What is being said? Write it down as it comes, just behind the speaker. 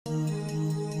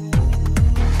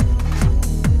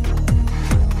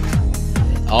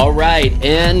right,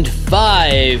 and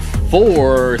 5,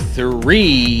 4,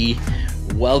 3.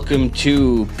 Welcome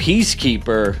to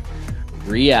PeaceKeeper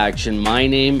Reaction. My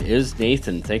name is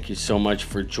Nathan. Thank you so much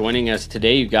for joining us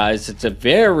today, you guys. It's a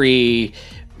very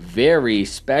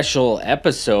special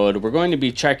episode. We're going to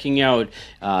be checking out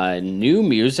new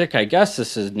music. I guess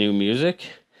this is new music.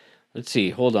 Let's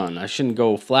see, hold on. I shouldn't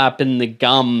go flapping the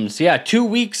gums. Yeah, 2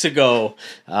 weeks ago,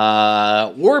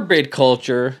 Orbit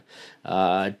Culture,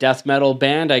 death metal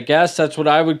band, I guess. That's what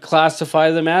I would classify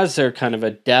them as. They're kind of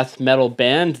a death metal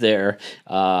band there.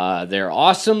 They're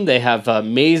awesome. They have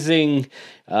amazing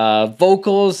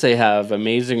vocals. They have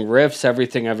amazing riffs.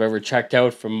 Everything I've ever checked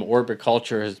out from Orbit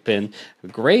Culture has been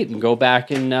great. And go back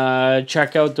and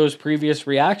check out those previous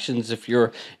reactions if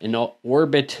you're an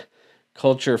Orbit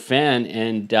Culture fan,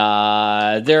 and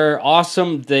they're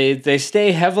awesome. They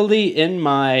stay heavily in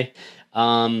my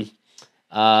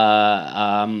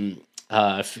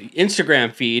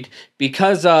Instagram feed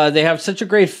because they have such a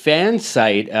great fan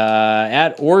site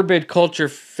at Orbit Culture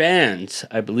Fans,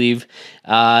 I believe,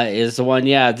 is the one.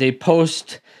 Yeah, they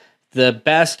post the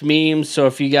best memes. So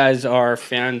if you guys are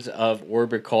fans of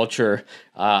Orbit Culture,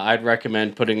 I'd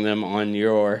recommend putting them on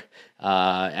your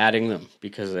adding them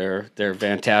because they're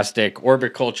fantastic.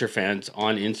 Orbit Culture Fans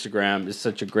on Instagram is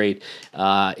such a great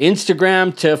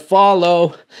Instagram to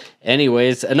follow.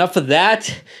 Anyways, enough of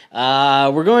that.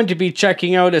 We're going to be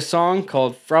checking out a song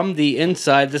called From the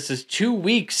Inside. This is 2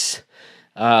 weeks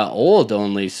old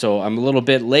only, so I'm a little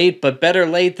bit late, but better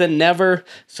late than never.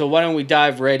 So why don't we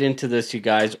dive right into this, you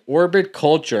guys? Orbit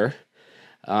Culture,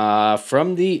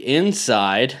 From the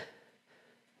Inside.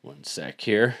 One sec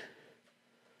here.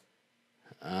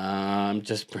 I'm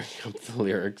just bringing up the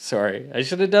lyrics. Sorry, I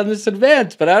should have done this in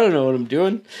advance, but I don't know what I'm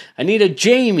doing. I need a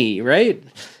Jamie, right?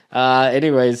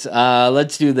 Anyways,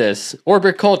 let's do this.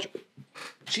 Orbit Culture.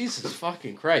 Jesus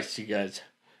fucking Christ, you guys.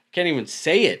 Can't even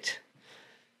say it.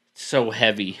 It's so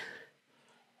heavy.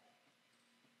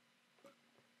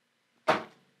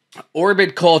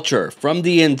 Orbit Culture, From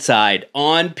the Inside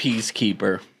on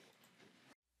PeaceKeeper.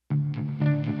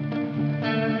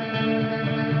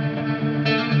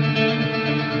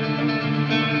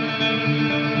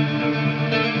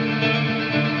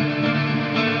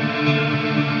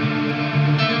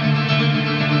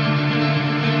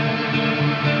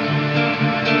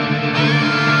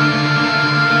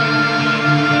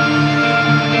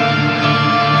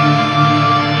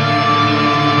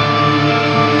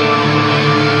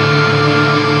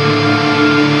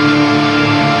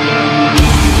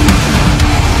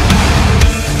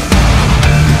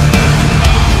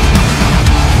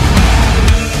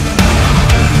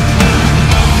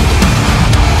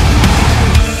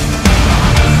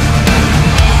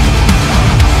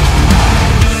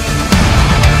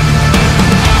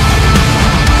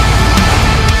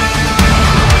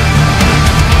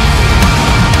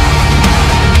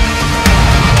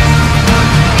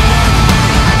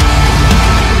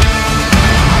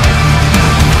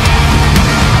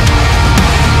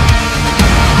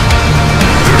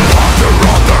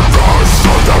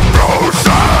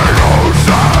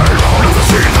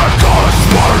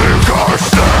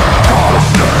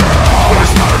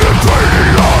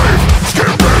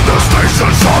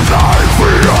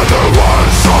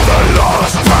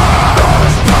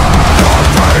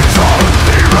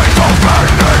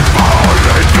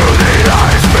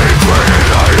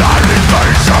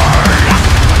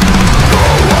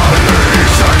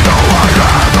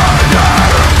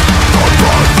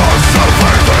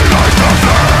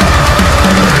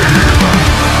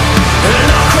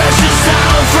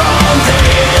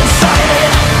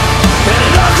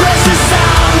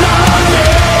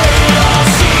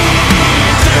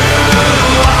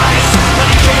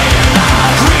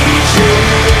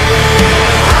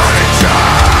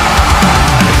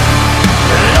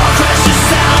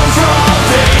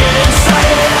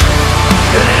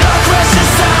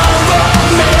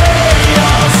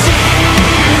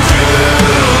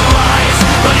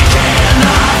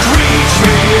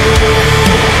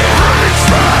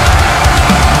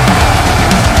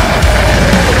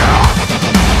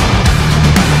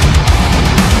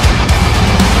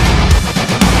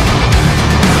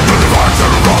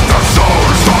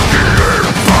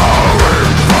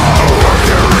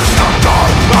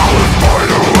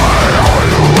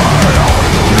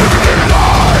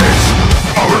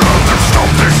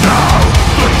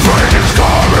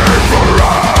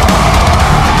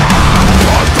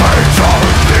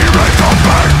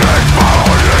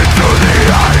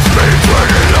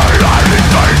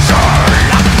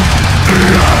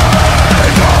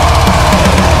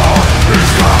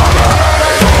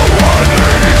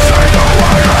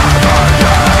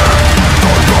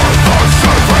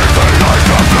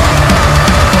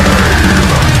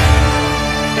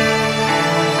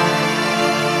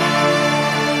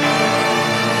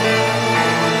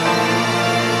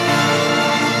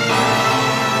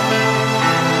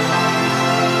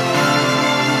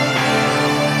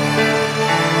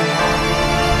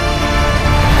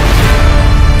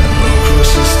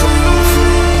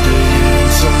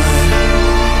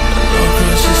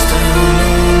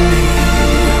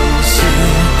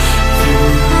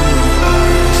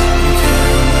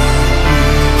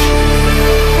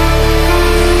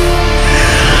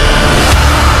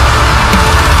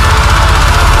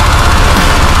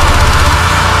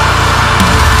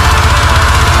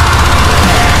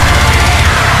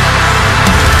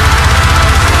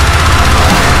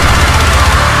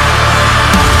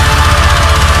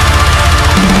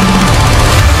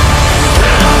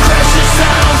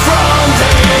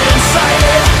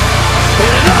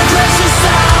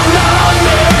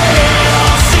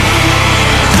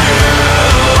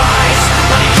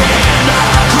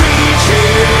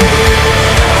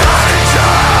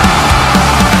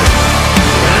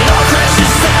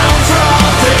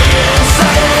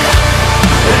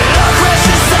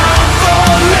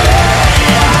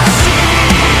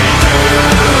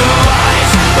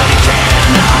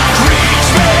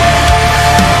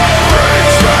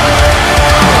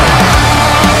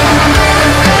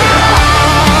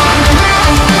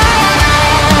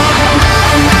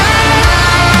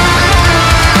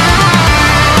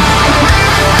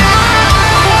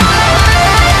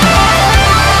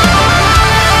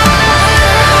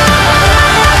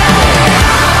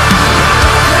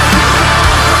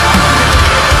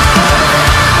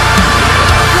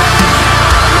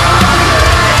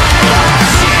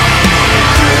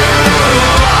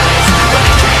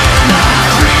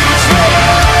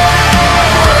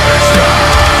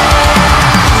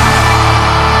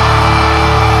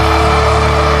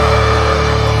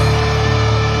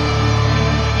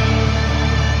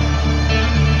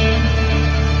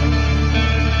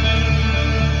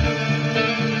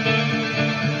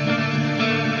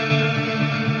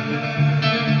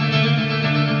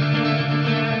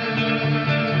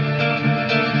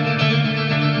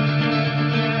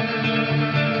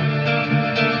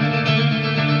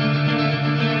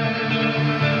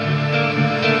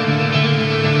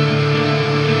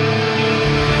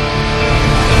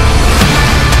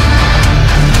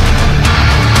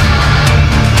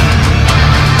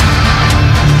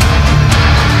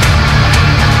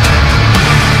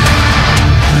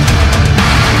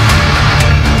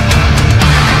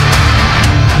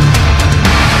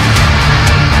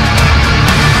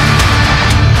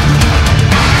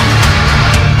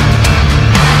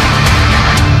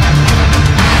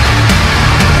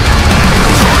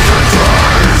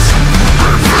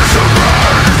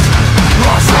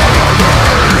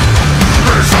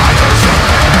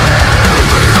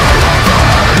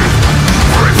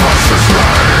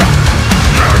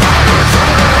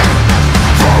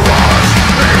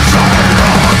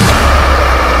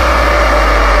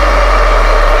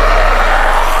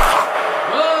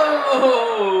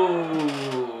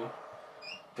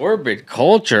 Orbit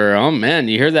Culture. Oh man,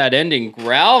 you hear that ending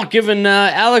growl? Giving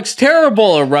Alex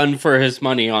Terrible a run for his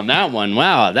money on that one.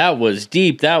 Wow, that was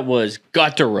deep. That was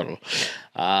guttural.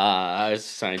 A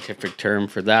scientific term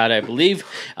for that, I believe.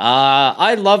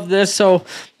 I love this. So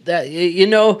that, you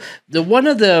know, the one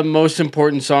of the most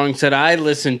important songs that I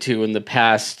listened to in the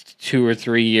past 2 or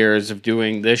 3 years of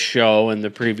doing this show and the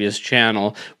previous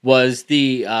channel was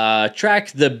the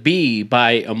track "The Bee"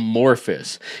 by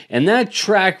Amorphous, and that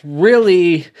track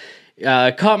really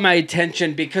caught my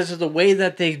attention because of the way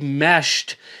that they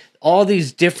meshed all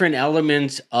these different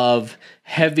elements of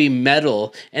heavy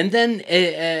metal, and then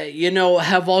you know,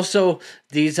 have also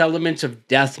these elements of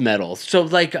death metal. So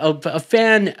like a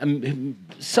fan,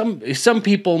 some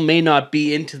people may not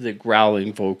be into the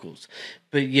growling vocals,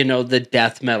 but you know, the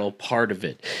death metal part of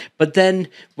it. But then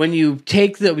when you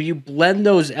you blend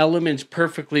those elements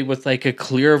perfectly with like a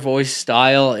clear voice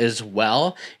style as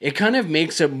well, it kind of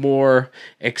makes it more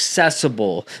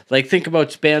accessible. Like think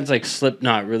about bands like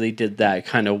Slipknot really did that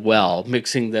kind of well,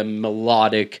 mixing the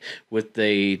melodic with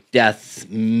the death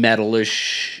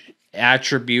metalish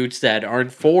attributes that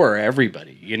aren't for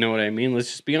everybody. You know what I mean? Let's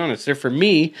just be honest. They're for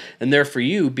me and they're for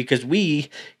you because we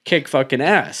kick fucking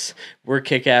ass. We're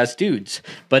kick-ass dudes.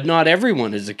 But not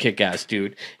everyone is a kick-ass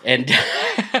dude. And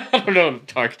I don't know what I'm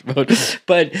talking about.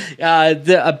 But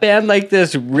a band like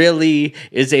this really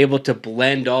is able to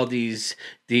blend all these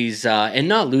and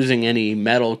not losing any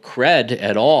metal cred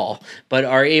at all, but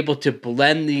are able to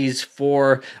blend these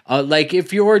for like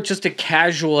if you're just a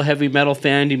casual heavy metal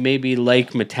fan, you maybe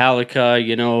like Metallica,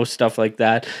 you know, stuff like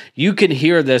that, you can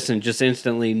hear this and just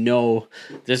instantly know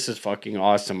this is fucking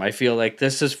awesome. I feel like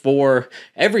this is for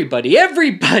everybody.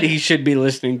 Everybody should be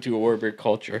listening to Orbit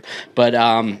Culture. But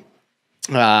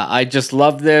I just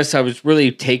love this. I was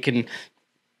really taken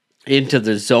into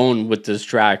the zone with this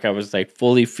track. I was like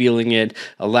fully feeling it,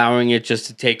 allowing it just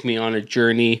to take me on a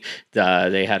journey.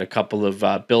 They had a couple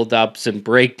of build-ups and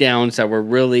breakdowns that were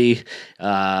really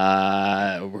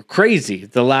were crazy.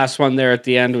 The last one there at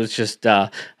the end was just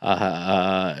it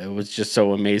was just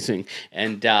so amazing.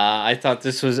 And I thought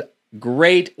this was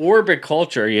great. Orbit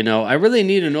Culture, you know, I really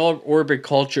need an Orbit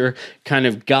Culture kind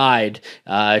of guide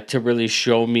to really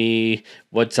show me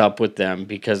what's up with them,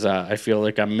 because I feel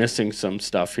like I'm missing some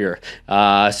stuff here.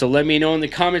 So let me know in the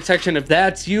comment section if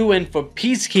that's you. And for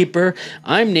PeaceKeeper,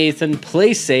 I'm Nathan.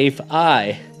 Play safe.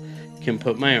 I can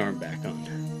put my arm back on.